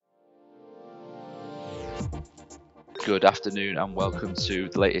Good afternoon and welcome to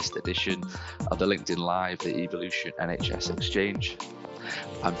the latest edition of the LinkedIn Live, the Evolution NHS Exchange.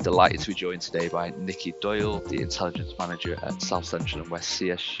 I'm delighted to be joined today by Nikki Doyle, the Intelligence Manager at South Central and West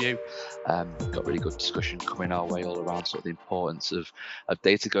CSU. Got really good discussion coming our way all around sort of the importance of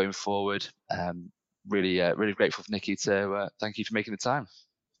data going forward. Really grateful for Nikki to thank you for making the time.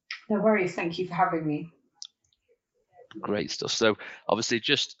 No worries, thank you for having me. Great stuff. So obviously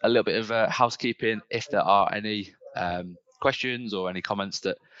just a little bit of housekeeping. If there are any questions or any comments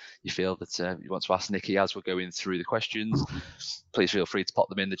that you feel that you want to ask Nikki as we're going through the questions, please feel free to pop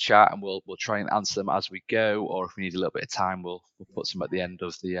them in the chat and we'll try and answer them as we go, or if we need a little bit of time, we'll put some at the end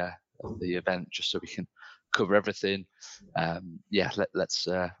of the event just so we can cover everything. Let's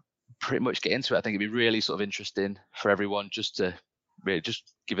pretty much get into it. I think it'd be really sort of interesting for everyone just to really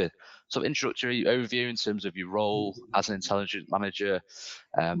just give a sort of introductory overview in terms of your role as an intelligence manager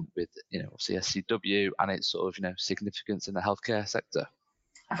with obviously SCW and its sort of significance in the healthcare sector.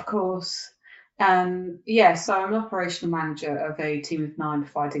 Of course. So I'm an operational manager of a team of 9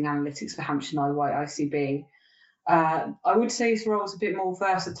 providing analytics for Hampshire and ICB. I would say this role is a bit more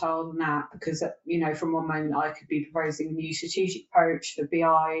versatile than that because, from one moment I could be proposing a new strategic approach for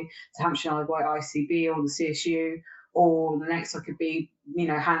BI to Hampshire and ICB or the CSU, or the next I could be,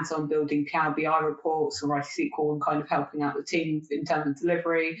 hands-on building Power BI reports or writing SQL and kind of helping out the team in terms of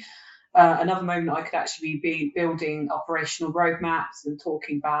delivery. Another moment I could actually be building operational roadmaps and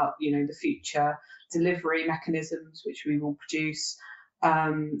talking about, the future delivery mechanisms which we will produce.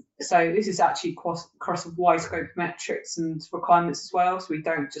 So this is actually across a wide scope of metrics and requirements as well. So we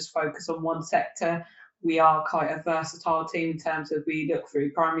don't just focus on one sector. We are quite a versatile team in terms of we look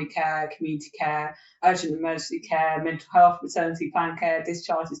through primary care, community care, urgent emergency care, mental health, maternity plan care,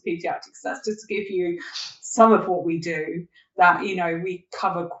 discharges, paediatrics. That's just to give you some of what we do, that, we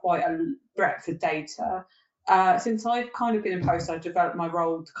cover quite a breadth of data. Since I've kind of been in post, I've developed my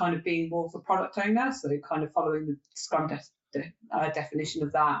role to kind of being more of a product owner, so kind of following the Scrum definition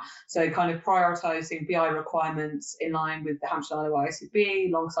of that. So kind of prioritising BI requirements in line with the Hampshire and ICB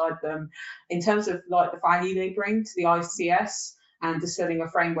alongside them in terms of like the value they bring to the ICS and distilling a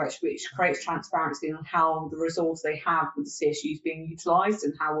framework which creates transparency on how the resource they have with the CSU is being utilised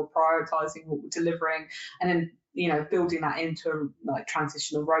and how we're prioritising what we're delivering, and then building that into a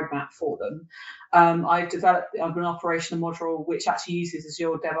transitional roadmap for them. I've developed an operational module which actually uses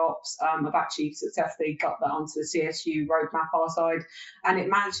Azure DevOps. I've actually successfully got that onto the CSU roadmap our side, and it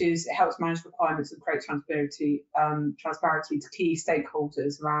helps manage requirements and create transparency to key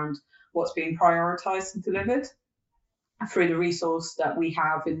stakeholders around what's being prioritised and delivered through the resource that we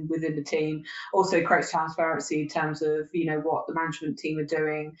have within the team. Also creates transparency in terms of what the management team are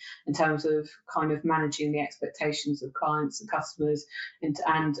doing in terms of kind of managing the expectations of clients and customers,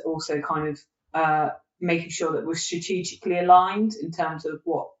 and also kind of making sure that we're strategically aligned in terms of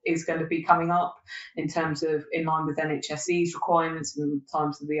what is going to be coming up in terms of in line with NHSE's requirements and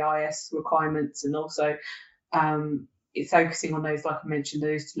times of the IS requirements, and also it's focusing on those, like I mentioned,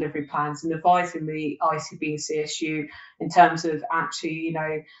 those delivery plans and advising the ICB and CSU in terms of actually,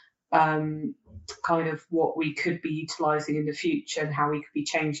 kind of what we could be utilising in the future and how we could be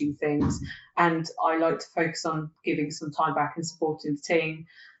changing things. And I like to focus on giving some time back and supporting the team.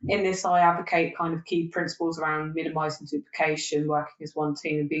 In this, I advocate kind of key principles around minimising duplication, working as one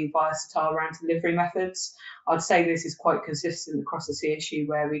team and being versatile around delivery methods. I'd say this is quite consistent across the CSU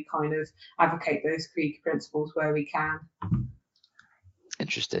where we kind of advocate those key principles where we can.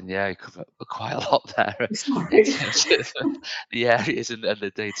 Interesting, yeah, you cover quite a lot there. Sorry. The areas and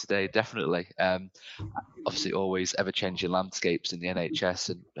the day-to-day, definitely. Obviously, always ever-changing landscapes in the NHS,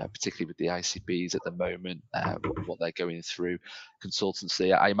 and particularly with the ICBs at the moment, what they're going through,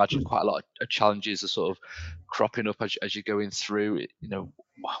 consultancy. I imagine quite a lot of challenges are sort of cropping up as you're going through.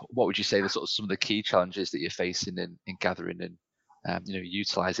 What would you say are sort of some of the key challenges that you're facing in gathering and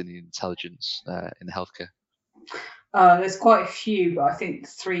utilising the intelligence in the healthcare? There's quite a few, but I think the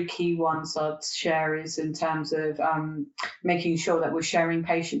 3 key ones I'd share is in terms of making sure that we're sharing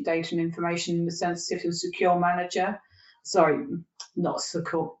patient data and information in a sensitive and secure manner. Sorry, not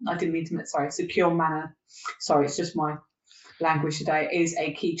secure. I didn't mean to. Sorry, secure manner. Sorry, it's just my language today. Is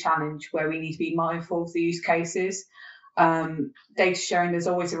a key challenge where we need to be mindful of the use cases. Data sharing, there's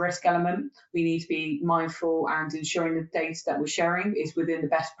always a risk element. We need to be mindful and ensuring the data that we're sharing is within the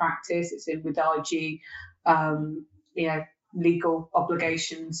best practice. It's in with IG. Legal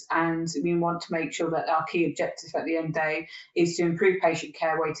obligations, and we want to make sure that our key objective at the end of the day is to improve patient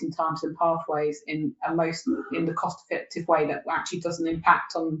care waiting times and pathways in the cost-effective way that actually doesn't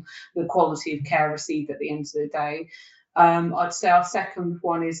impact on the quality of care received at the end of the day. I'd say our second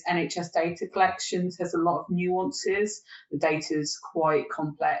one is NHS data collections. There's a lot of nuances. The data is quite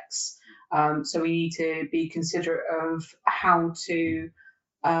complex. So we need to be considerate of how to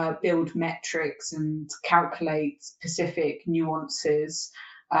build metrics and calculate specific nuances.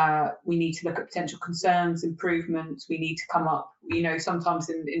 We need to look at potential concerns, improvements. We need to come up, sometimes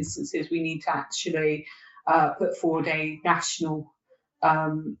in instances we need to actually put forward a national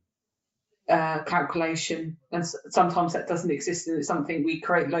calculation, and sometimes that doesn't exist and it's something we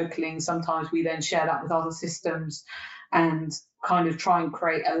create locally, and sometimes we then share that with other systems and kind of try and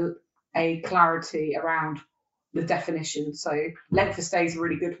create a clarity around the definition. So length of stay is a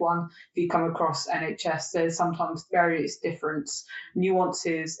really good one. If you come across NHS, there's sometimes various different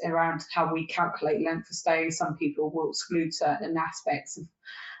nuances around how we calculate length of stay. Some people will exclude certain aspects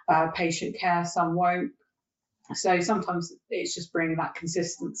of patient care, some won't. So sometimes it's just bringing that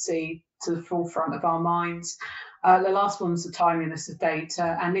consistency to the forefront of our minds. The last one's the timeliness of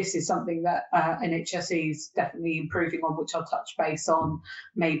data, and this is something that NHSE is definitely improving on, which I'll touch base on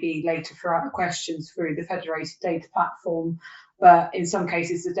maybe later throughout the questions through the federated data platform. But in some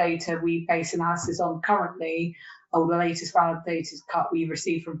cases, the data we base analysis on currently, or the latest validated cut we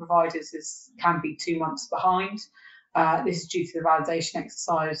receive from providers, can be 2 months behind. This is due to the validation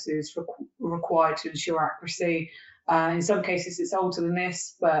exercises required to ensure accuracy. In some cases, it's older than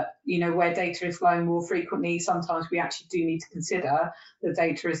this, but where data is flowing more frequently, sometimes we actually do need to consider the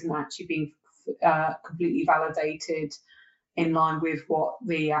data isn't actually being completely validated in line with what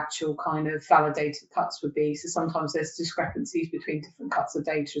the actual kind of validated cuts would be. So sometimes there's discrepancies between different cuts of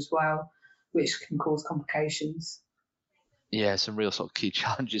data as well, which can cause complications. Yeah, some real sort of key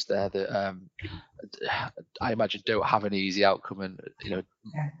challenges there that I imagine don't have an easy outcome, and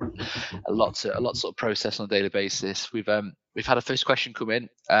a lot to sort of process on a daily basis. We've had a first question come in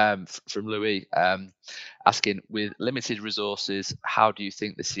from Louis, asking, with limited resources, how do you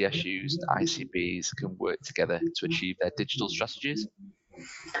think the CSUs and ICBs can work together to achieve their digital strategies?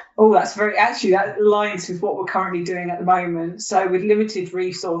 Oh, that aligns with what we're currently doing at the moment. So with limited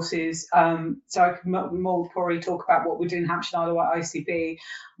resources, so I can more probably talk about what we're doing in Hampshire and Isle of Wight ICB.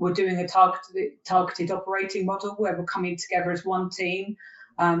 We're doing a targeted operating model where we're coming together as one team.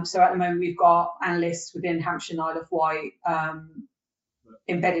 So at the moment we've got analysts within Hampshire and Isle of Wight,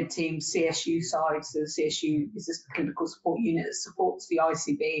 embedded team CSU side. So the CSU is this clinical support unit that supports the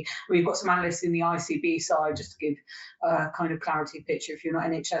ICB. We've got some analysts in the ICB side, just to give kind of clarity picture if you're not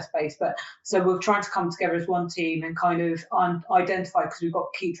NHS based. But so we're trying to come together as one team and kind of identify, because we've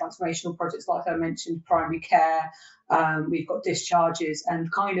got key transformational projects like I mentioned, primary care. We've got discharges,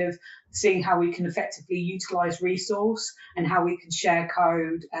 and kind of seeing how we can effectively utilise resource and how we can share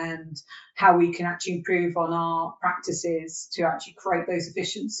code and how we can actually improve on our practices to actually create those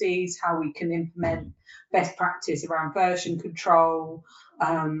efficiencies, how we can implement best practice around version control,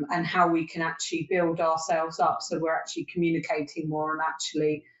 and how we can actually build ourselves up so we're actually communicating more and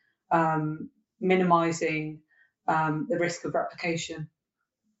actually minimising the risk of replication.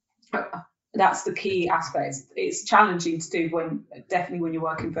 That's the key aspect. It's challenging to do definitely when you're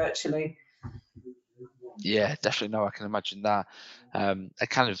working virtually. Yeah, definitely. No, I can imagine that. It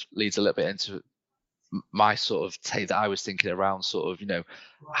kind of leads a little bit into my sort of take that I was thinking around sort of,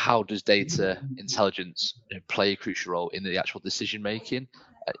 how does data intelligence play a crucial role in the actual decision making?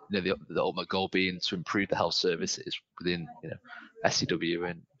 The ultimate goal being to improve the health services within, SCW,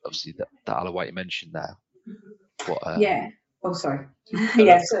 and obviously that Isle of Wight you mentioned there. Yeah. Oh, sorry.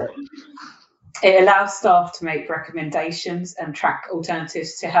 Yeah. So it allows staff to make recommendations and track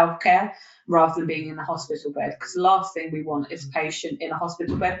alternatives to healthcare rather than being in the hospital bed, because the last thing we want is a patient in a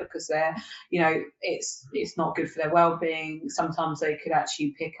hospital bed because they're, it's not good for their well-being. Sometimes they could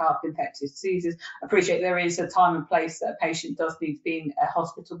actually pick up infectious diseases. I appreciate there is a time and place that a patient does need to be in a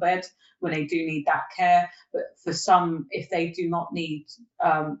hospital bed when they do need that care, but for some, if they do not need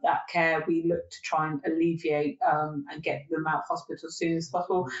that care, we look to try and alleviate and get them out of hospital as soon as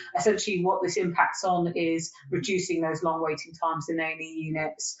possible. Essentially what this impacts on is reducing those long waiting times in A&E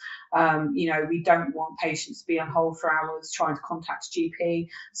units. We don't want patients to be on hold for hours trying to contact GP.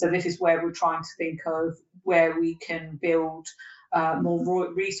 So this is where we're trying to think of where we can build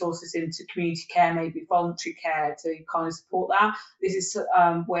more resources into community care, maybe voluntary care, to kind of support that. This is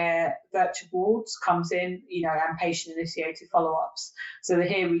where virtual wards comes in, and patient-initiated follow-ups. So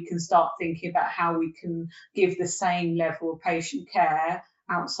here we can start thinking about how we can give the same level of patient care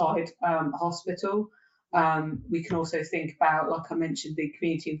outside hospital. We can also think about, like I mentioned, the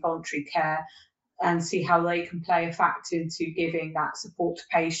community and voluntary care, and see how they can play a factor into giving that support to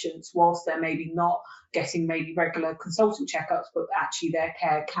patients whilst they're maybe not getting maybe regular consultant checkups, but actually their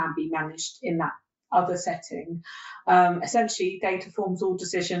care can be managed in that other setting. Essentially, data forms all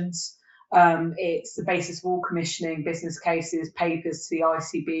decisions. It's the basis of all commissioning, business cases, papers to the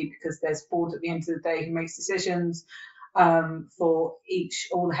ICB, because there's a board at the end of the day who makes decisions for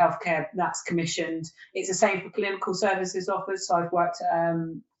all the healthcare that's commissioned. It's the same for clinical services offers. So I've worked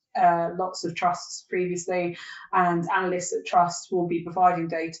lots of trusts previously, and analysts at trusts will be providing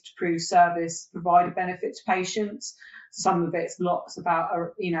data to prove service, provide a benefit to patients. Some of it's lots about,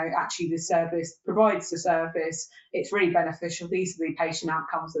 actually the service provides the service. It's really beneficial. These are the patient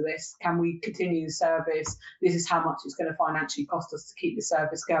outcomes of this. Can we continue the service? This is how much it's going to financially cost us to keep the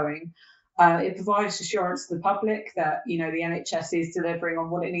service going. It provides assurance to the public that, the NHS is delivering on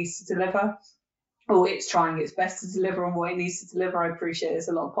what it needs to deliver, or it's trying its best to deliver on what it needs to deliver. I appreciate there's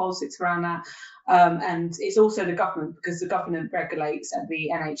a lot of politics around that. And it's also the government, because the government regulates at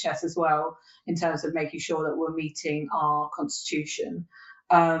the NHS as well, in terms of making sure that we're meeting our constitution.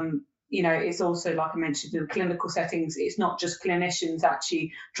 It's also, like I mentioned, in clinical settings, it's not just clinicians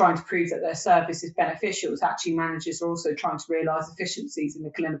actually trying to prove that their service is beneficial. It's actually managers are also trying to realise efficiencies in the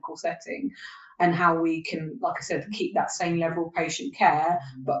clinical setting, and how we can, like I said, keep that same level of patient care,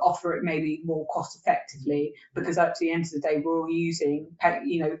 but offer it maybe more cost effectively, because at the end of the day, we're all using,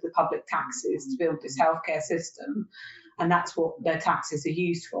 the public taxes to build this healthcare system. And that's what their taxes are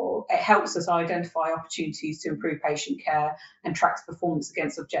used for. It helps us identify opportunities to improve patient care and tracks performance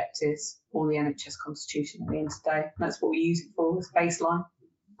against objectives or the NHS constitution at the end of the day. And that's what we use it for, as baseline.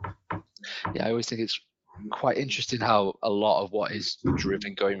 Yeah, I always think it's quite interesting how a lot of what is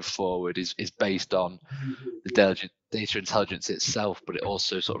driven going forward is based on the data intelligence itself, but it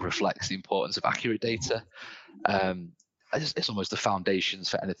also sort of reflects the importance of accurate data. It's almost the foundations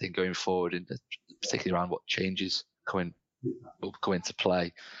for anything going forward, particularly around what changes will come into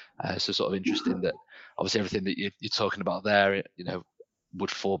play. So sort of interesting that obviously everything that you're talking about there,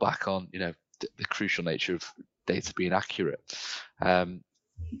 would fall back on, the crucial nature of data being accurate.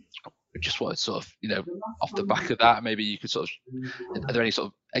 Just wanted sort of, off the back of that, maybe you could sort of, are there any sort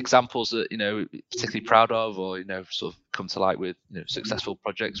of examples that, particularly proud of, or, sort of come to light with, successful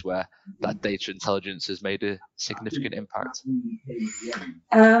projects where that data intelligence has made a significant impact?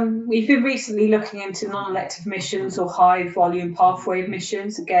 We've been recently looking into non-elective missions or high volume pathway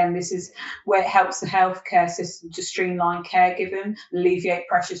missions. Again, this is where it helps the healthcare system to streamline caregiving, alleviate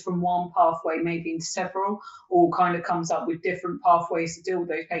pressures from one pathway maybe into several, or kind of comes up with different pathways to deal with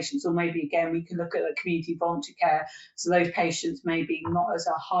those patients. Or maybe again, we can look at the community volunteer care. So those patients maybe not as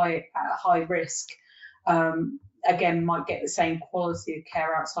a high risk, again, might get the same quality of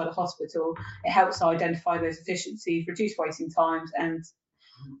care outside a hospital. It helps identify those efficiencies, reduce waiting times, and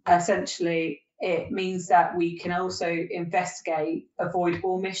essentially it means that we can also investigate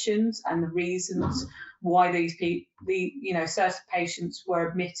avoidable admissions and the reasons why these certain patients were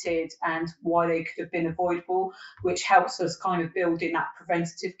admitted and why they could have been avoidable, which helps us kind of build in that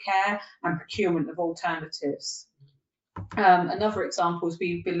preventative care and procurement of alternatives. Another example is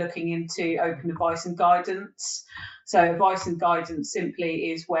we've been looking into open advice and guidance. So advice and guidance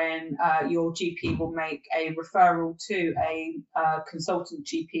simply is when your GP will make a referral to a consultant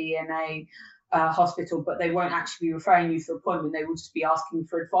GP in a hospital, but they won't actually be referring you for appointment. They will just be asking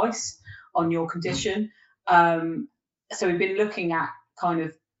for advice on your condition. So we've been looking at kind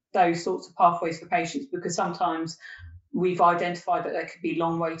of those sorts of pathways for patients, because sometimes we've identified that there could be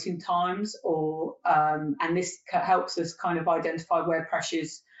long waiting times, or and this helps us kind of identify where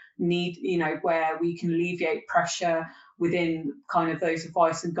pressures need, where we can alleviate pressure within kind of those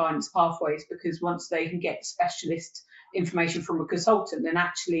advice and guidance pathways, because once they can get specialist information from a consultant, then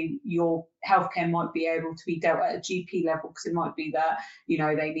actually your healthcare might be able to be dealt at a GP level, because it might be that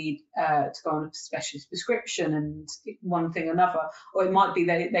they need to go on a specialist prescription and one thing or another, or it might be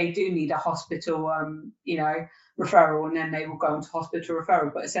that they do need a hospital referral, and then they will go on to hospital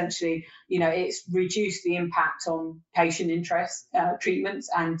referral. But essentially, it's reduced the impact on patient interest, treatments,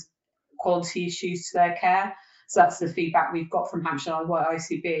 and quality issues to their care. So that's the feedback we've got from Hampshire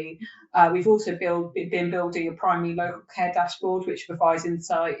ICB. We've also been building a primary local care dashboard, which provides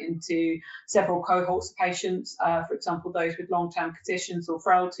insight into several cohorts of patients, for example, those with long-term conditions or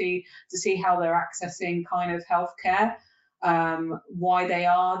frailty, to see how they're accessing kind of healthcare, why they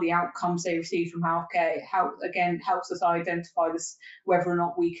are, the outcomes they receive from healthcare. It helps us identify this, whether or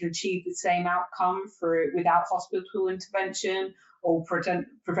not we can achieve the same outcome without hospital intervention or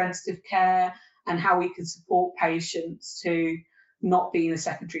preventative care, and how we can support patients to not be in a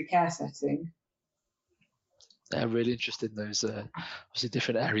secondary care setting. Yeah, really interesting. Those obviously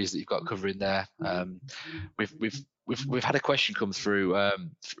different areas that you've got covering there. We've had a question come through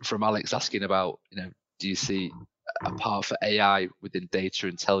from Alex asking about, do you see a part for AI within data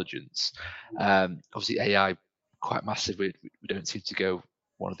intelligence. Obviously, AI quite massive. We don't seem to go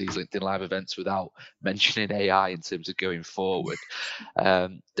one of these LinkedIn Live events without mentioning AI in terms of going forward.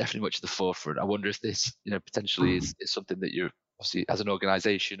 Definitely much at the forefront. I wonder if this, potentially is something that you're obviously as an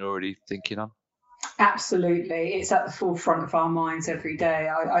organisation already thinking on. Absolutely, it's at the forefront of our minds every day.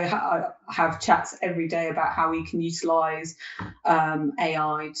 I have chats every day about how we can utilise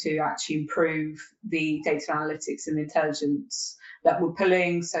AI to actually improve the data analytics and intelligence that we're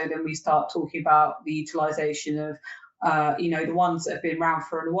pulling. So then we start talking about the utilisation of, the ones that have been around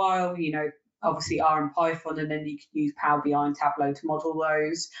for a while. Obviously R and Python, and then you can use Power BI and Tableau to model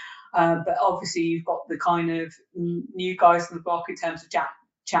those. But obviously you've got the kind of new guys on the block in terms of chat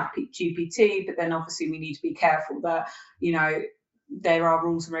GPT, but then obviously we need to be careful that, there are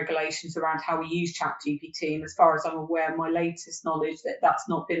rules and regulations around how we use chat GPT. And as far as I'm aware, my latest knowledge that's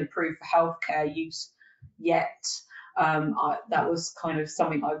not been approved for healthcare use yet. That was kind of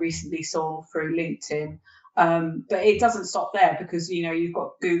something I recently saw through LinkedIn. But it doesn't stop there, because you've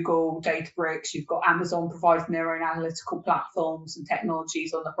got Google, Databricks, you've got Amazon providing their own analytical platforms and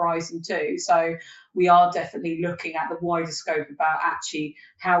technologies on the horizon too. So we are definitely looking at the wider scope about actually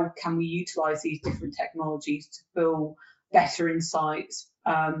how can we utilize these different technologies to build better insights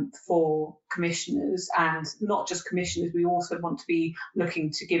for commissioners, and not just commissioners. We also want to be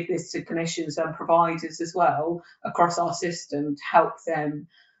looking to give this to clinicians and providers as well across our system to help them,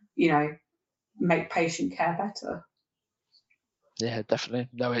 make patient care better. Yeah, definitely.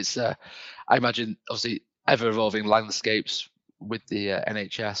 No, it's I imagine obviously ever evolving landscapes with the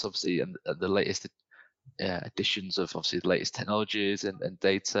NHS, obviously, and the latest additions of obviously the latest technologies and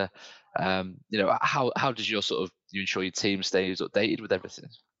data. How does you ensure your team stays updated with everything?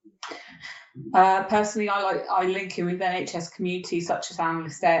 Personally, I link in with NHS communities such as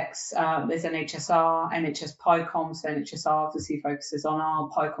Analyst X. There's NHSR, NHS PyCom. So NHSR obviously focuses on R,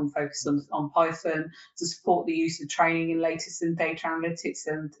 PyCom focuses on Python to support the use of training in latest in data analytics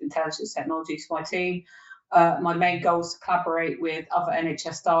and intelligence technologies for my team. My main goal is to collaborate with other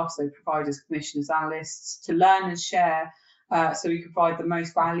NHS staff, so providers, commissioners, analysts, to learn and share, so we can provide the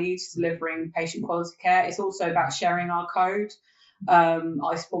most value to delivering patient quality care. It's also about sharing our code.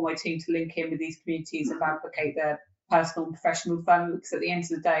 I support my team to link in with these communities and advocate their personal and professional development, because at the end of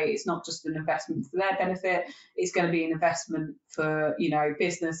the day, it's not just an investment for their benefit, it's going to be an investment for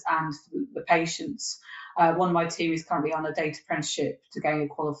business and for the patients. One of my team is currently on a data apprenticeship to gain a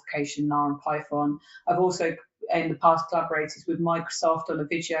qualification in R and Python. I've also in the past collaborated with Microsoft on a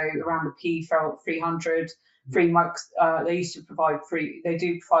video around the P300 free they used to provide free. They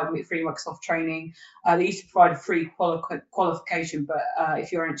do provide me free Microsoft training. They used to provide a free qualification, but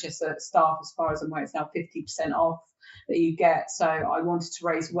if you're NHS staff, as far as I'm aware, it's now 50% off that you get. So I wanted to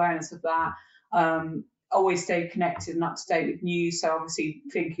raise awareness of that. Always stay connected and up to date with news. So obviously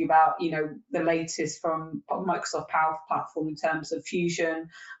thinking about the latest from Microsoft Power Platform in terms of Fusion,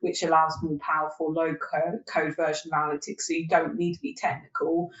 which allows more powerful low code version of analytics. So you don't need to be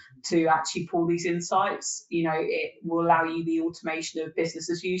technical to actually pull these insights. It will allow you the automation of business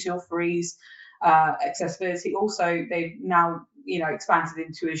as usual for ease, accessibility. Also, they've now expanded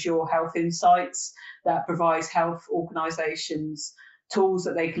into Azure Health Insights that provides health organizations tools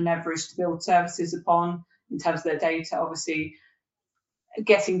that they can leverage to build services upon in terms of their data. Obviously,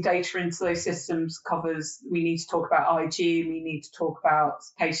 getting data into those systems covers, we need to talk about IG, we need to talk about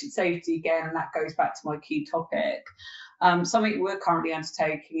patient safety again, and that goes back to my key topic. Something we're currently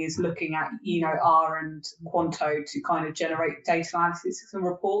undertaking is looking at R and Quanto to kind of generate data analysis and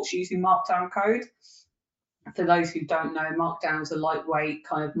reports using Markdown code. For those who don't know, Markdown is a lightweight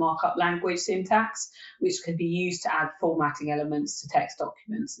kind of markup language syntax, which can be used to add formatting elements to text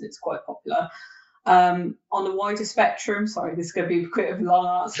documents, and it's quite popular. On the wider spectrum, sorry, this is going to be a bit of a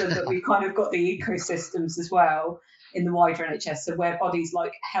long answer, but we've kind of got the ecosystems as well in the wider NHS, so where bodies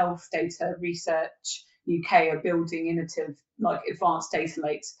like Health Data Research UK are building innovative, like advanced data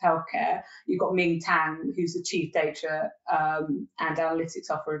lakes of healthcare. You've got Ming Tang, who's the chief data and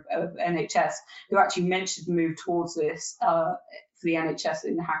analytics officer of NHS, who actually mentioned the move towards this for the NHS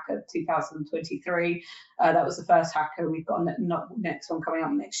in the Hacker 2023. That was the first Hacker. We've got next one coming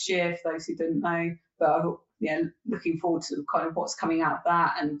up next year, for those who didn't know. But looking forward to kind of what's coming out of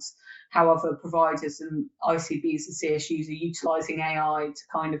that, and how other providers and ICBs and CSUs are utilising AI to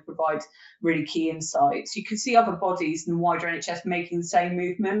kind of provide really key insights. You can see other bodies in the wider NHS making the same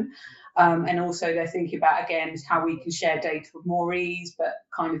movement. And also they're thinking about, again, how we can share data with more ease, but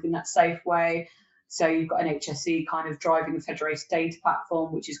kind of in that safe way. So you've got NHSE kind of driving the federated data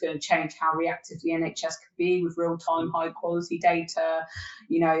platform, which is going to change how reactive the NHS can be with real-time, high-quality data.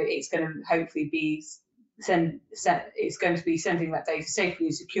 It's going to hopefully be it's going to be sending that data safely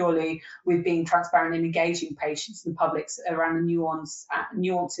and securely, with being transparent and engaging patients and publics around the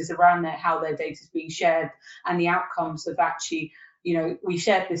nuances around how their data is being shared, and the outcomes of actually, we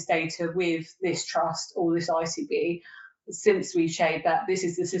shared this data with this trust or this ICB. Since we've shared that, this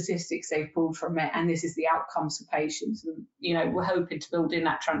is the statistics they've pulled from it, and this is the outcomes for patients. And we're hoping to build in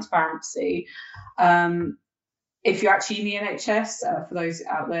that transparency. If you're actually in the NHS, for those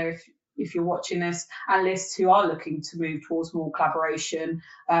out there, if you're watching this, analysts who are looking to move towards more collaboration,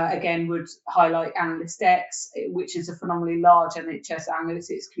 again, would highlight Analyst X, which is a phenomenally large NHS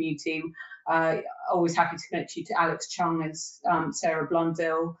analytics community. Always happy to connect you to Alex Chung and Sarah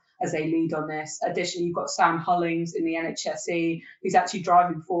Blundell as they lead on this. Additionally, you've got Sam Hullings in the NHSE, who's actually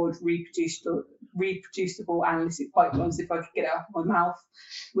driving forward reproducible analytic pipelines, if I could get it out of my mouth,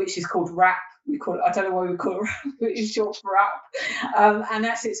 which is called RAP. I don't know why we call it RAP, but it's short for RAP. And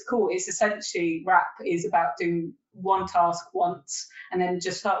that's its core. It's essentially, RAP is about doing one task once and then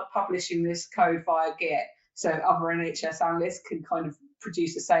just start publishing this code via Git, so other NHS analysts can kind of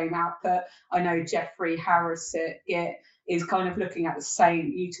produce the same output. I know Jeffrey Harris at Git is kind of looking at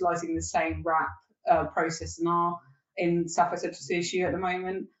utilising the same RAP process in South West Central CSU at the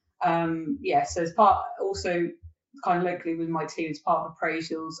moment. So as part, also kind of locally with my team, as part of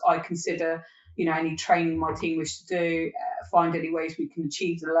appraisals, I consider, any training my team wish to do, find any ways we can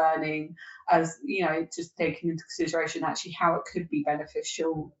achieve the learning, as, just taking into consideration actually how it could be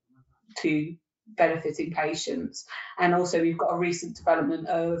beneficial to benefiting patients. And also we've got a recent development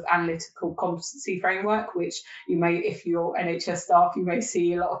of analytical competency framework, which you may, if you're NHS staff, you may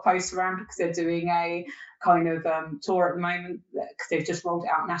see a lot of posts around, because they're doing a kind of tour at the moment, because they've just rolled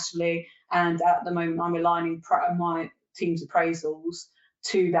it out nationally. And at the moment I'm aligning my team's appraisals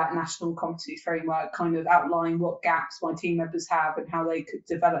to that national competency framework, kind of outlining what gaps my team members have and how they could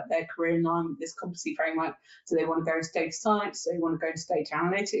develop their career in line with this competency framework. So they want to go into data science, they want to go into data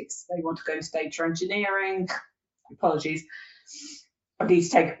analytics, they want to go into data engineering. Apologies, I need to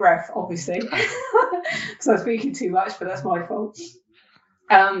take a breath, obviously, because I'm speaking too much, but that's my fault.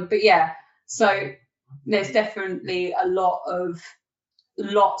 But yeah, so there's definitely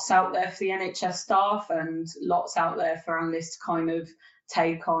lots out there for the NHS staff, and lots out there for analysts to kind of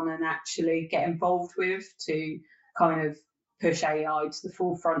take on and actually get involved with, to kind of push AI to the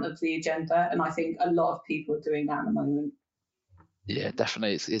forefront of the agenda. And I think a lot of people are doing that at the moment. Yeah,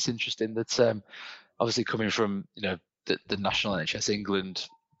 definitely. It's interesting that obviously coming from the national NHS England,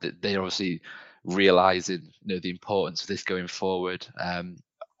 that they're obviously realising the importance of this going forward. I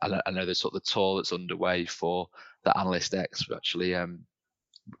know there's sort of the tour that's underway for the Analyst X. Actually,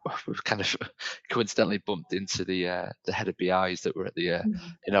 we've kind of coincidentally bumped into the head of BIs that were at the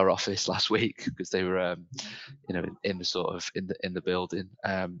in our office last week, because they were in the sort of in the building.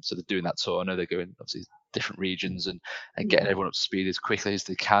 So they're doing that tour. I know they're going obviously different regions and getting everyone up to speed as quickly as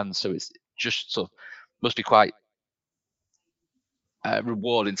they can. So it's just sort of must be quite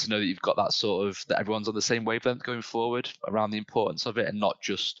rewarding to know that you've got that everyone's on the same wavelength going forward around the importance of it, and not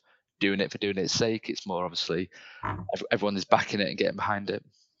just doing it for doing its sake. It's more obviously everyone is backing it and getting behind it.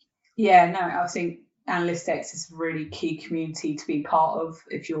 Yeah, no, I think Analyst X is a really key community to be part of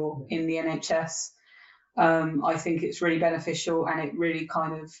if you're in the NHS. I think it's really beneficial, and it really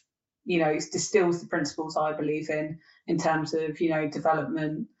kind of, it distills the principles I believe in terms of,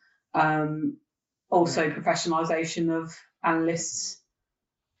 development, also professionalisation of analysts.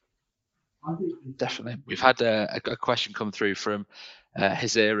 Definitely. We've had a question come through from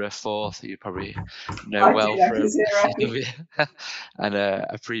Hazira Forth, who you probably know well from and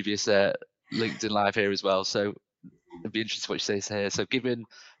a previous LinkedIn Live here as well. So it'd be interesting what you say here. So given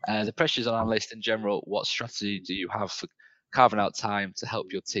the pressures on analysts in general, what strategy do you have for carving out time to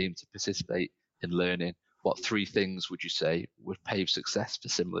help your team to participate in learning? What 3 things would you say would pave success for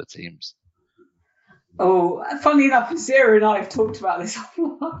similar teams? Oh, funnily enough, Sarah and I have talked about this a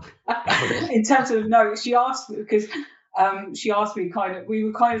lot. In terms of notes, she asked me, because we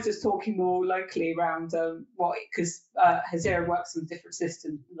were kind of just talking more locally around because Hazira works on a different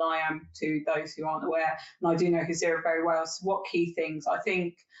system than I am, to those who aren't aware, and I do know Hazira very well. So what key things? I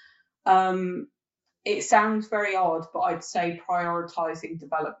think it sounds very odd, but I'd say prioritising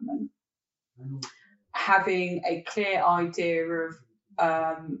development, having a clear idea of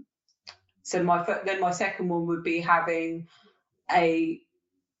so my second one would be having a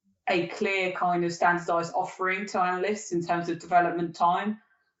clear kind of standardised offering to analysts in terms of development time.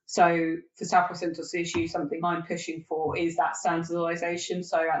 So for South West Central CSU, something I'm pushing for is that standardisation.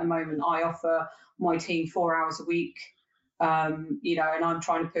 So at the moment, I offer my team 4 hours a week, and I'm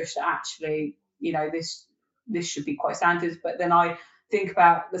trying to push that actually, this should be quite standard. But then I think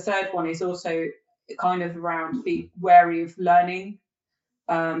about the third one is also kind of around be wary of learning,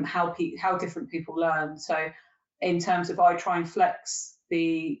 how different people learn. So in terms of, I try and flex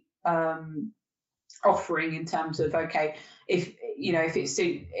the offering in terms of, okay, if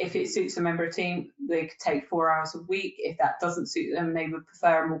if it suits a member of the team, they could take 4 hours a week. If that doesn't suit them, they would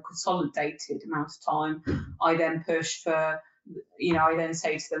prefer a more consolidated amount of time. I then push for, I then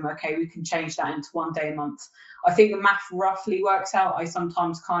say to them, okay, we can change that into 1 day a month. I think the math roughly works out. I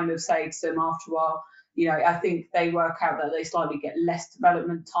sometimes kind of say to them after a while, I think they work out that they slightly get less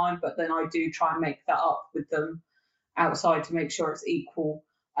development time, but then I do try and make that up with them outside to make sure it's equal.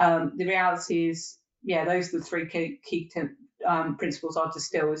 The reality is, those are the three key principles I'd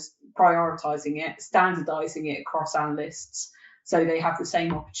distill: is prioritising it, standardising it across analysts so they have the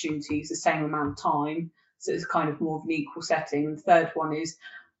same opportunities, the same amount of time, so it's kind of more of an equal setting. And the third one is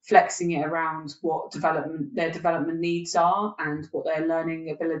flexing it around what their development needs are and what their learning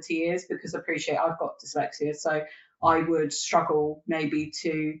ability is, because I appreciate I've got dyslexia, so I would struggle maybe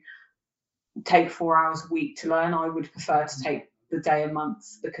to take 4 hours a week to learn. I would prefer to take the day a month,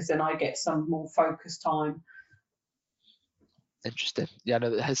 because then I get some more focused time. Interesting. Yeah, I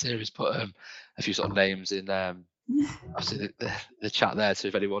know that Series put a few sort of names in obviously the chat there, so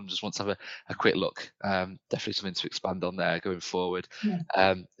if anyone just wants to have a quick look, definitely something to expand on there going forward.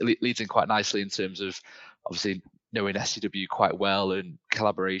 It leads in quite nicely in terms of obviously knowing SCW quite well, and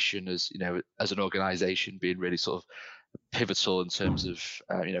collaboration as as an organization being really sort of pivotal in terms of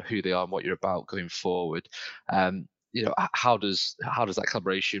who they are and what you're about going forward. How does that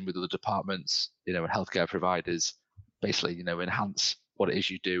collaboration with other departments and healthcare providers basically enhance what it is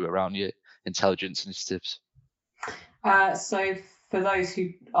you do around your intelligence initiatives? So for those who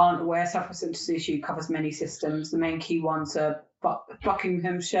aren't aware, South West Institute covers many systems. The main key ones are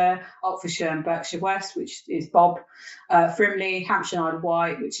Buckinghamshire, Oxfordshire and Berkshire West, which is Bob, Frimley, Hampshire and Isle of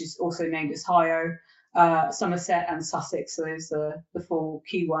Wight, which is also named as HIO, Somerset and Sussex. So those are the 4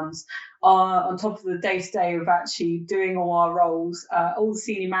 key ones. On top of the day-to-day of actually doing all our roles, all the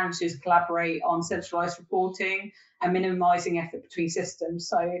senior managers collaborate on centralised reporting and minimising effort between systems.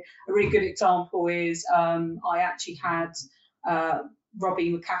 So a really good example is I actually had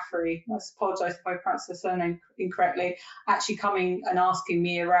Robbie McCaffrey, I apologise if I pronounced the surname incorrectly, actually coming and asking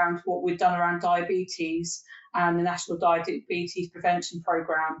me around what we'd done around diabetes and the National Diabetes Prevention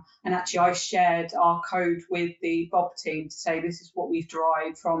Programme. And actually I shared our code with the Bob team to say, this is what we've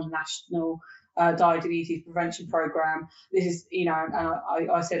derived from the National Diabetes Prevention Programme. This is, and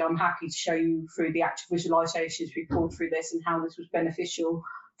I said, I'm happy to show you through the actual visualizations we pulled through this and how this was beneficial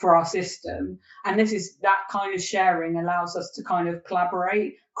for our system. And this is that kind of sharing allows us to kind of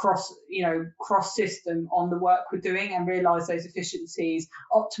collaborate cross system on the work we're doing and realize those efficiencies,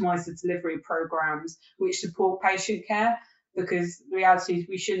 optimize the delivery programs which support patient care. Because the reality is,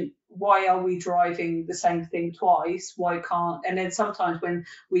 we shouldn't. Why are we driving the same thing twice? Why can't? And then sometimes when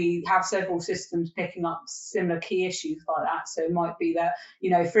we have several systems picking up similar key issues like that, so it might be that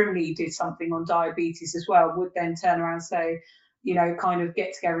Frimley did something on diabetes as well, would then turn around and say, kind of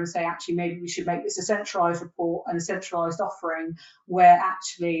get together and say, actually, maybe we should make this a centralised report and a centralised offering, where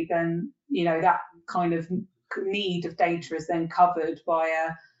actually then that kind of need of data is then covered by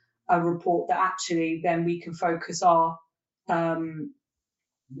a report that actually then we can focus our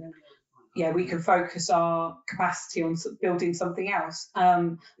capacity on building something else.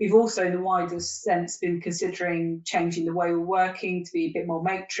 We've also, in the wider sense, been considering changing the way we're working to be a bit more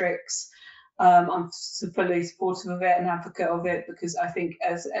matrix. I'm fully supportive of it and advocate of it, because I think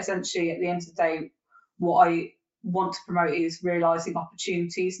essentially at the end of the day, what I want to promote is realising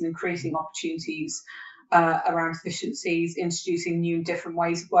opportunities and increasing opportunities around efficiencies, introducing new and different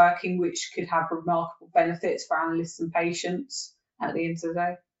ways of working, which could have remarkable benefits for analysts and patients at the end of the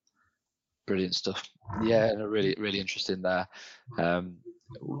day. Brilliant stuff. Yeah, and really, really interesting there.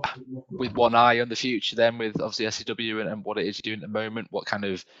 With one eye on the future, then, with obviously SCW and what it is you're doing at the moment,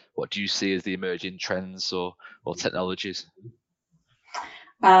 what do you see as the emerging trends or technologies?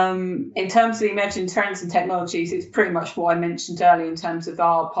 In terms of the emerging trends and technologies, it's pretty much what I mentioned earlier in terms of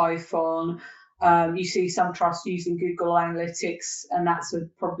R, Python. You see some trusts using Google Analytics, and that's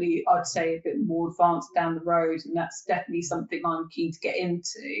probably, I'd say, a bit more advanced down the road, and that's definitely something I'm keen to get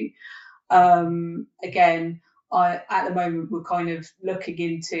into. Again, at the moment, we're kind of looking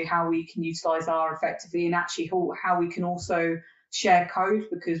into how we can utilise R effectively, and actually how we can also share code,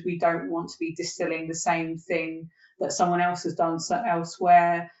 because we don't want to be distilling the same thing that someone else has done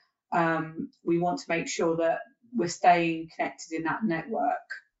elsewhere. We want to make sure that we're staying connected in that network.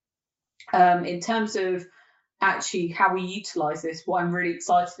 In terms of actually how we utilise this, what I'm really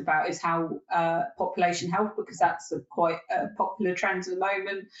excited about is how population health, because that's quite a popular trend at the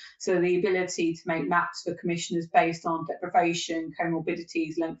moment. So the ability to make maps for commissioners based on deprivation,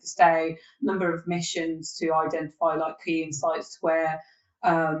 comorbidities, length of stay, number of admissions, to identify like key insights where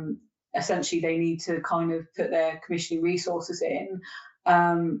essentially they need to kind of put their commissioning resources in,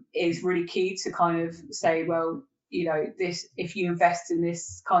 is really key to kind of say, well, you know, this, if you invest in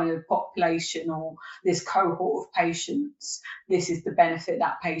this kind of population or this cohort of patients, this is the benefit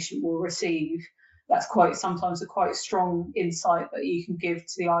that patient will receive. That's quite sometimes a quite strong insight that you can give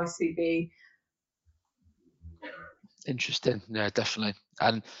to the ICB. Interesting. Yeah, definitely.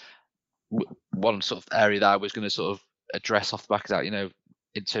 And one sort of area that I was going to sort of address off the back of that, you know,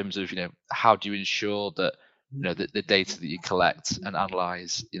 in terms of, you know, how do you ensure that, you know, the data that you collect and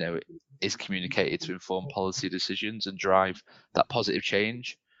analyze, you know, is communicated to inform policy decisions and drive that positive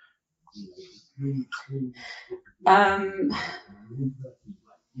change?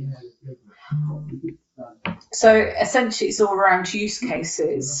 So essentially it's all around use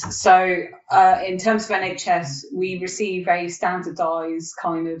cases. So in terms of NHS, we receive a standardized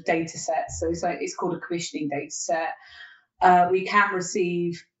kind of data set. So it's called a commissioning data set. We can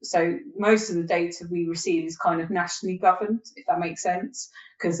receive, so most of the data we receive is kind of nationally governed, if that makes sense,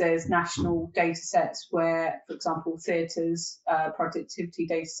 because there's national data sets where, for example, theatres productivity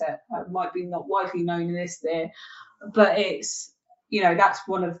data set might be not widely known in this there, but it's, you know, that's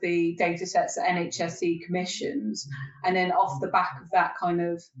one of the data sets that NHSE commissions. And then off the back of that kind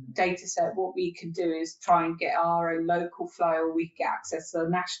of data set, what we can do is try and get our own local flow, or we can get access to the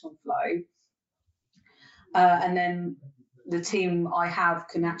national flow. And then the team I have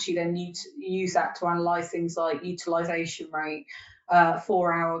can actually then use that to analyse things like utilisation rate,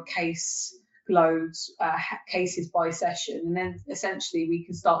 4-hour case loads, cases by session. And then essentially we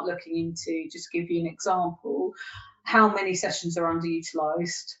can start looking into, just to give you an example, how many sessions are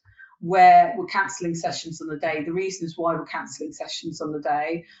underutilised, where we're cancelling sessions on the day, the reasons why we're cancelling sessions on the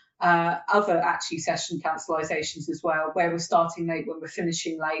day, other actually session cancelisations as well, where we're starting late, when we're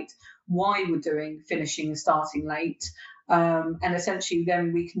finishing late, why we're doing finishing and starting late. And essentially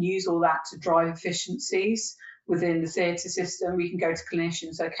then we can use all that to drive efficiencies within the theatre system. We can go to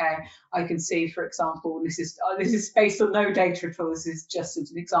clinicians, okay, I can see, for example, this is based on no data at all, this is just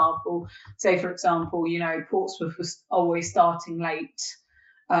as an example. Say, for example, you know, Portsmouth was always starting late,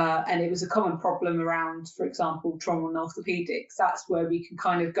 and it was a common problem around, for example, trauma and orthopaedics. That's where we can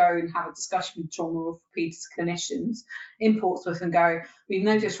kind of go and have a discussion with trauma and orthopaedics clinicians in Portsmouth and go, we've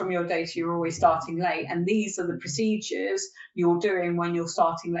noticed from your data you're always starting late, and these are the procedures you're doing when you're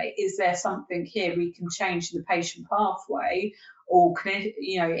starting late. Is there something here we can change in the patient pathway, or,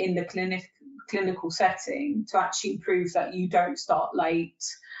 you know, in the clinical setting, to actually prove that you don't start late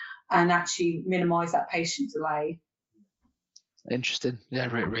and actually minimise that patient delay? Interesting. Yeah,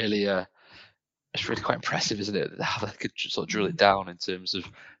 really, it's really quite impressive, isn't it? How they could sort of drill it down in terms of,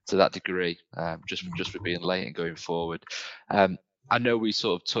 to that degree, just for being late and going forward. I know we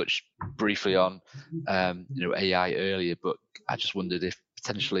sort of touched briefly on, you know, AI earlier, but I just wondered if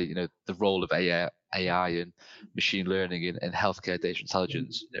potentially, you know, the role of AI and machine learning in healthcare data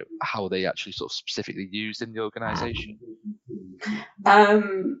intelligence, you know, how are they actually sort of specifically used in the organisation?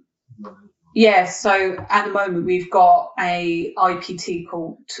 Yeah, so at the moment we've got a IPT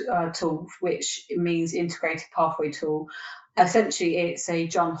tool, which means integrated pathway tool. Essentially, it's a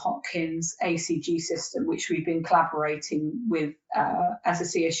John Hopkins ACG system, which we've been collaborating with as a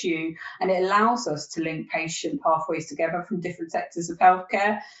CSU, and it allows us to link patient pathways together from different sectors of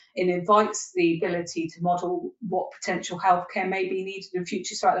healthcare. It invites the ability to model what potential healthcare may be needed in the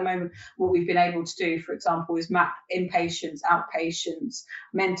future. So at the moment, what we've been able to do, for example, is map inpatients, outpatients,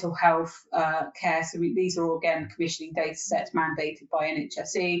 mental health care. So these are all, again, commissioning data sets mandated by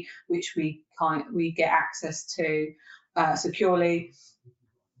NHSE, which we get access to securely.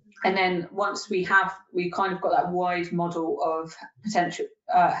 And then once we kind of got that wide model of potential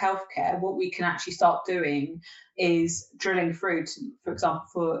healthcare, what we can actually start doing is drilling through to, for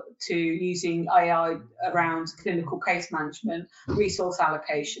example, to using AI around clinical case management, resource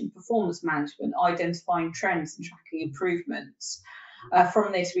allocation, performance management, identifying trends and tracking improvements.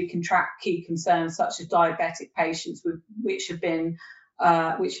 From this, we can track key concerns such as diabetic patients which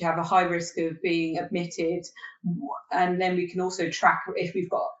have a high risk of being admitted, and then we can also track, if we've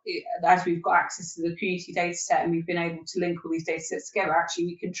got access to the community data set and we've been able to link all these data sets together, actually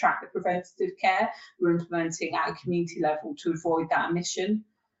we can track the preventative care we're implementing at a community level to avoid that admission,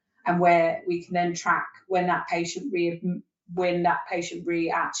 and where we can then track when that patient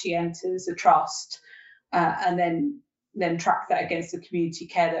actually enters a trust, and then track that against the community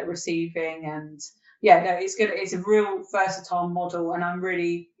care they're receiving, and yeah, no, it's a real versatile model, and I'm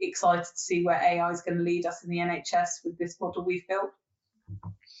really excited to see where AI is going to lead us in the NHS with this model we've built.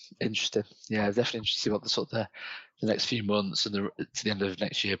 Interesting. Yeah, definitely interesting to see what the sort of the next few months and to the end of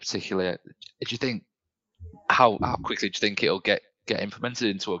next year particularly. Do you think how quickly do you think it'll get implemented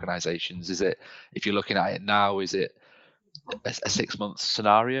into organisations? Is it, if you're looking at it now, is it a 6-month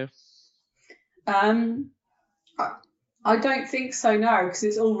scenario? I don't think so, no, because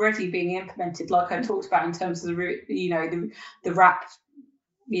it's already being implemented, like I talked about in terms of the RAP,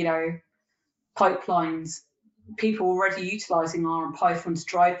 pipelines. People already utilising R and Python to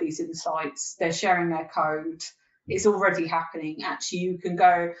drive these insights. They're sharing their code. It's already happening. Actually, you can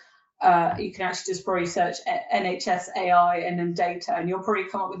actually just probably search NHS AI and then data, and you'll probably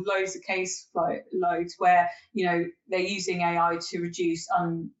come up with loads of case loads where they're using AI to reduce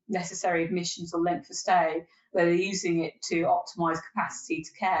unnecessary admissions or length of stay, where they're using it to optimize capacity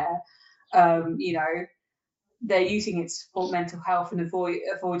to care. They're using it to support mental health and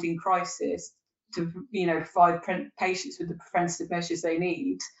avoiding crisis, to provide patients with the preventative measures they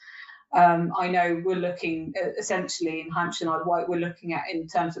need. I know we're looking essentially in Hampshire and Isle of Wight, we're looking at in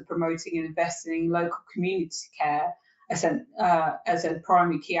terms of promoting and investing in local community care as a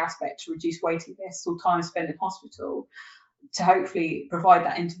primary key aspect to reduce waiting lists or time spent in hospital, to hopefully provide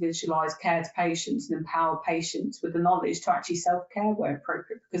that individualised care to patients and empower patients with the knowledge to actually self-care where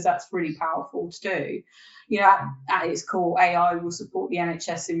appropriate, because that's really powerful to do. At its core, AI will support the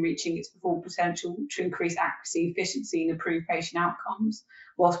NHS in reaching its full potential to increase accuracy, efficiency and improve patient outcomes,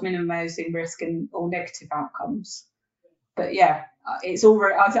 whilst minimising risk or negative outcomes. But yeah, it's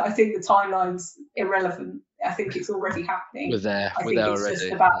already, I think the timeline's irrelevant. I think it's already happening. We're there it's already.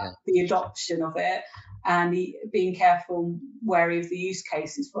 just about the adoption of it and being careful, wary of the use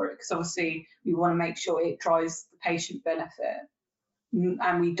cases for it, because obviously we want to make sure it drives the patient benefit,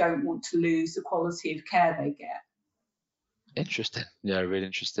 and we don't want to lose the quality of care they get. Interesting. Yeah, really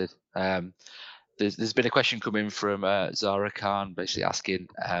interested. There's been a question coming from Zara Khan, basically asking,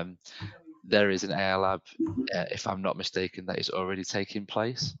 there is an AI lab, if I'm not mistaken, that is already taking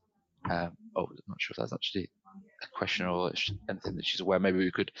place. I'm not sure if that's actually a question or it's anything that she's aware. Maybe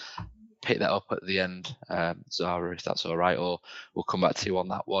we could pick that up at the end, Zara, if that's all right, or we'll come back to you on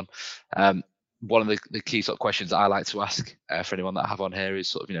that one. One of the key sort of questions I like to ask for anyone that I have on here is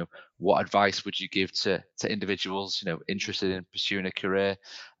sort of, what advice would you give to individuals, interested in pursuing a career,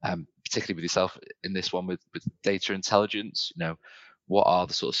 particularly with yourself in this one with data intelligence? What are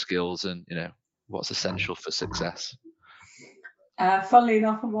the sort of skills and, what's essential for success? Funnily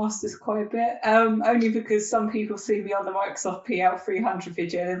enough, I'm asked this quite a bit, only because some people see me on the Microsoft PL300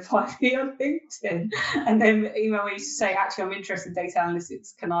 video and then find me on LinkedIn and then email me to say, actually, I'm interested in data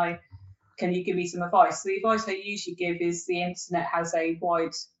analytics. Can you give me some advice? So the advice I usually give is the internet has a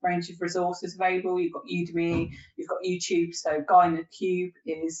wide range of resources available. You've got Udemy, you've got YouTube. So Guy in the Cube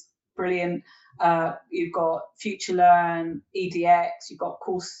is brilliant. You've got FutureLearn, EDX, you've got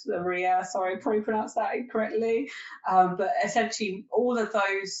Coursera, sorry, I probably pronounced that incorrectly. But essentially, all of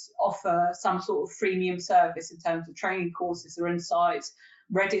those offer some sort of freemium service in terms of training courses or insights.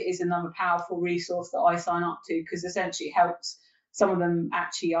 Reddit is another powerful resource that I sign up to, because essentially it helps some of them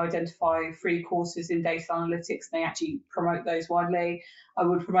actually identify free courses in data analytics, and they actually promote those widely. I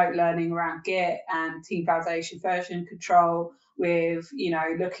would promote learning around Git and team validation version control, with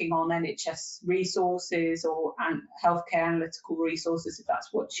looking on NHS resources or healthcare analytical resources if that's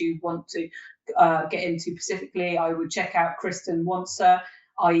what you want to get into specifically. I would check out Kristen Wanser,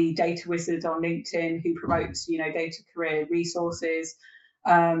 i.e. Data Wizard on LinkedIn, who promotes data career resources.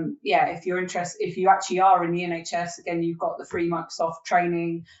 If you're interested, if you actually are in the NHS, again, you've got the free Microsoft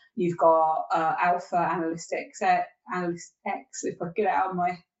training, you've got Alpha Analytics X, if I get it out of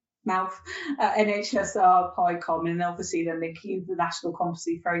my mouth, NHSR, PyCom, and obviously then linking the National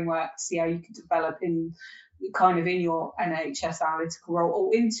Competency Framework to see how you can develop in your NHS analytical role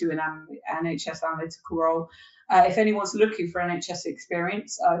or into an NHS analytical role. If anyone's looking for NHS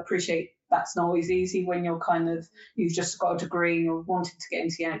experience, I appreciate that's not always easy when you've just got a degree and you're wanting to get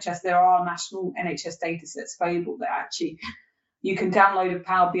into the NHS. There are national NHS data sets available that actually you can download a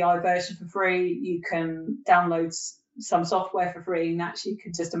Power BI version for free. You can download some software for free, and actually you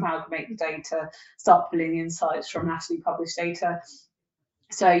can just amalgamate the data, start pulling insights from nationally published data.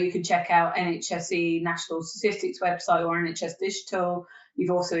 So you can check out NHSE National Statistics website or NHS Digital.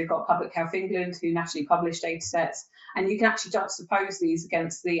 You've also got Public Health England, who nationally publish data sets, and you can actually juxtapose these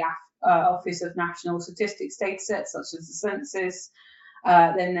against the Office of National Statistics data sets, such as the census.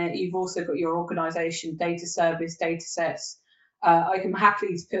 Then you've also got your organisation data service data sets. I can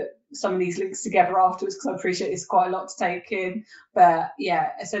happily put some of these links together afterwards, because I appreciate it's quite a lot to take in. But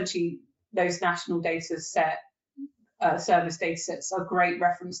yeah, essentially those national data set service data sets are great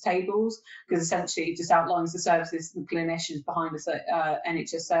reference tables, because essentially it just outlines the services and clinicians behind the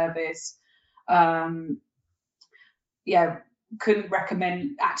NHS service. Yeah, couldn't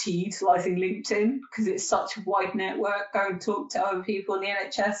recommend actually utilising LinkedIn, because it's such a wide network. Go and talk to other people in the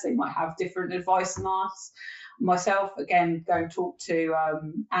NHS, they might have different advice than us. Myself, again, go and talk to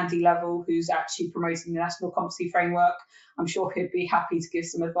Andy Level, who's actually promoting the National Competency Framework. I'm sure he'd be happy to give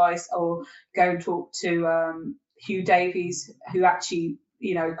some advice. Or go and talk to Hugh Davies, who actually,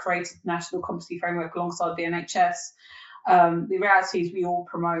 created the National Competency Framework alongside the NHS. The reality is we all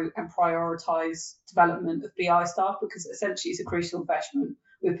promote and prioritise development of BI staff, because essentially it's a crucial investment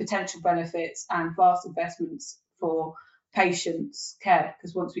with potential benefits and vast investments for patients' care.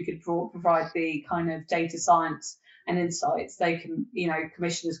 Because once we could provide the kind of data science and insights, they can,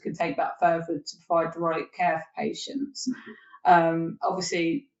 commissioners can take that further to provide the right care for patients.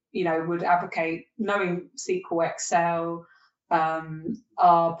 Obviously, would advocate knowing SQL, Excel,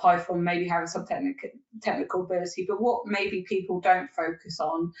 our Python, maybe having some technical ability, but what maybe people don't focus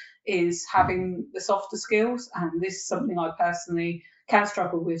on is having the softer skills. And this is something I personally can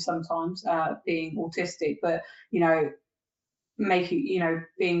struggle with sometimes, being autistic, but being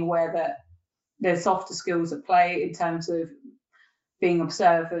aware that there's softer skills at play in terms of being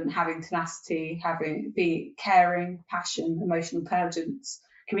observant, having tenacity, being caring, passion, emotional intelligence,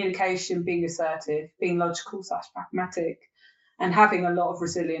 communication, being assertive, being logical / pragmatic, and having a lot of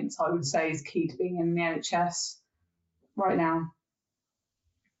resilience, I would say, is key to being in the NHS right now.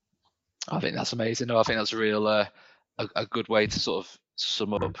 I think that's amazing. No, I think that's a real a good way to sort of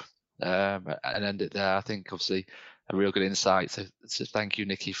sum up and end it there. I think obviously a real good insight. So thank you,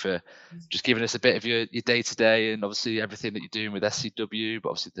 Nikki, for just giving us a bit of your day to day, and obviously everything that you're doing with SCW, but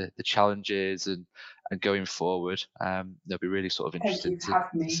obviously the challenges and going forward. They'll be really sort of interesting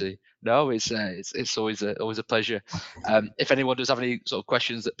to see. No, it's always a pleasure. If anyone does have any sort of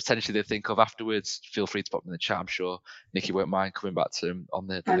questions that potentially they think of afterwards, feel free to pop them in the chat. I'm sure Nikki won't mind coming back to them on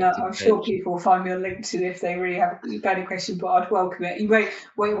the and I'm sure people will find me on LinkedIn if they really have any question, but I'd welcome it. You wait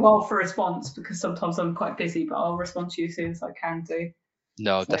a while for a response, because sometimes I'm quite busy, but I'll respond to you as soon as I can do.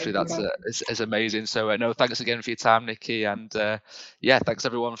 No, so, definitely, it's amazing. So no, thanks again for your time, Nikki, and yeah, thanks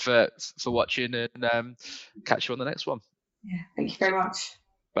everyone for watching, and catch you on the next one. Yeah, thank you very much.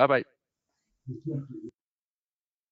 Bye bye.